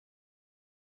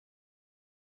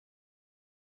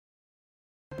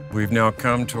We've now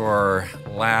come to our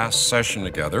last session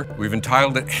together. We've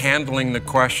entitled it Handling the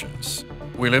Questions.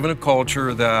 We live in a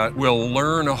culture that will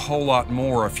learn a whole lot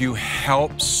more if you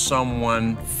help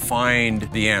someone find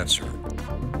the answer.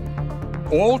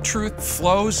 All truth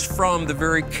flows from the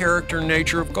very character and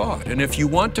nature of God. And if you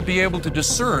want to be able to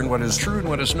discern what is true and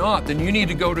what is not, then you need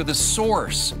to go to the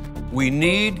source. We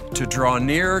need to draw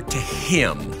near to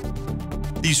Him.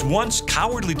 These once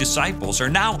cowardly disciples are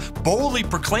now boldly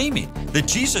proclaiming that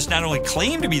Jesus not only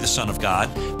claimed to be the Son of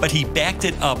God, but He backed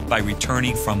it up by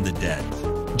returning from the dead.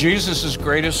 Jesus'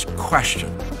 greatest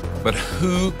question, but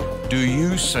who do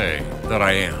you say that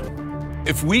I am?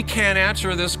 If we can't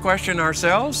answer this question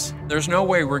ourselves, there's no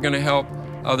way we're going to help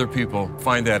other people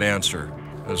find that answer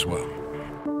as well.